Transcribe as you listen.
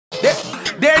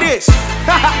There it is.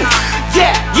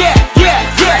 Yeah, yeah, yeah,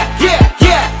 yeah, yeah,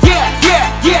 yeah, yeah, yeah,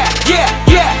 yeah,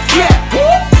 yeah, yeah,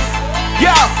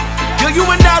 yeah. Yo, you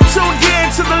are now tuned in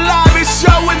to the livest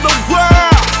show in the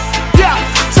world. Yeah,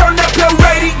 turn up your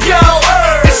radio.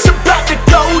 It's about to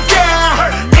go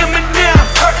down. Eminem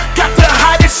got the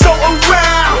hottest show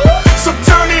around. So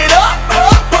turn it up,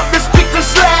 pump the speakers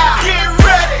loud. Get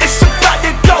ready. It's about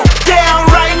to go down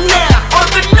right now on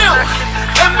the new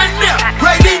Eminem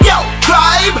radio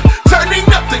vibe. Turning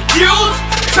up the youth,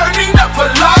 turning up for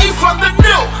life on the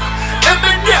new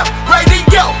Eminem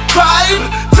radio vibe.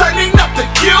 Turning up the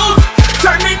youth,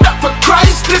 turning up for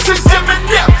Christ. This is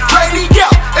Eminem radio,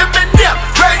 Eminem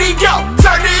radio.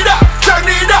 Turn it up, turn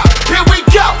it up. Here we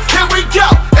go, here we go.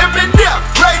 Eminem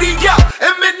radio,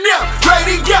 Eminem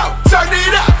radio. Turn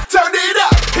it up, turn it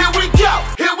up. Here we go,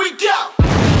 here we go.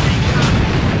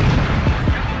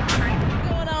 What's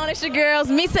going on? It's your girls,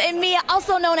 Meesa and Meah,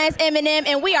 also known as Eminem,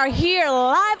 and we are here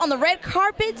live on the red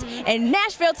carpet in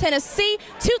Nashville, Tennessee,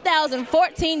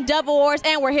 2014 Dove Awards,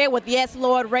 and we're here with Yes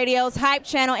Lord Radio's Hype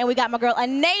Channel, and we got my girl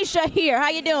Anaysha here. How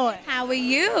you doing? How are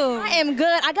you? I am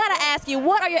good. I gotta ask you,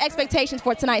 what are your expectations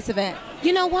for tonight's event?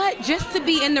 You know what? Just to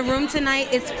be in the room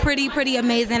tonight is pretty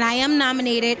amazing. I am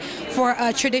nominated for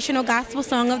a Traditional Gospel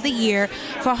Song of the Year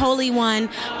for Holy One,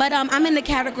 but I'm in the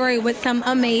category with some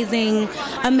amazing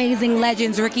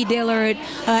legends, Ricky Dillard,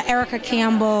 Erica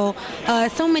Campbell,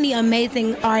 so many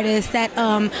amazing artists that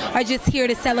are just here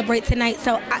to celebrate tonight.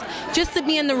 So just to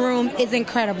be in the room is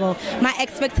incredible. My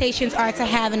expectations are to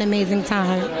have an amazing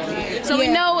time. So we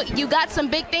know you got some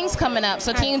big things coming up,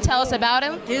 so can you tell us about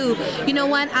them? Dude, you know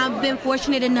what? I've been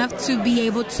fortunate enough to be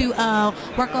able to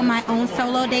work on my own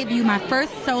solo debut, my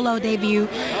first solo debut,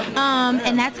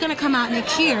 and that's going to come out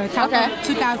next year,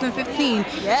 2015.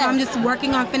 Yes. So I'm just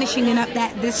working on finishing up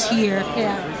that this year.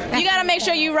 Yeah. You got to make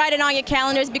sure you write it on your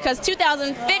calendars because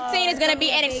 2015 is going to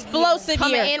be an explosive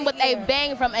year. Coming in with a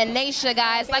bang from Anaysha,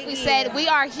 guys. Like we said, we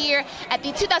are here at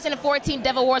the 2014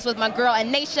 Dove Awards with my girl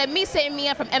Anaysha, Meesa and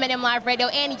Meah from Eminem Live Radio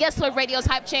and Yes Lord Radio's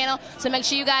Hype Channel. So make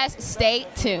sure you guys stay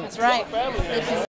tuned. That's right.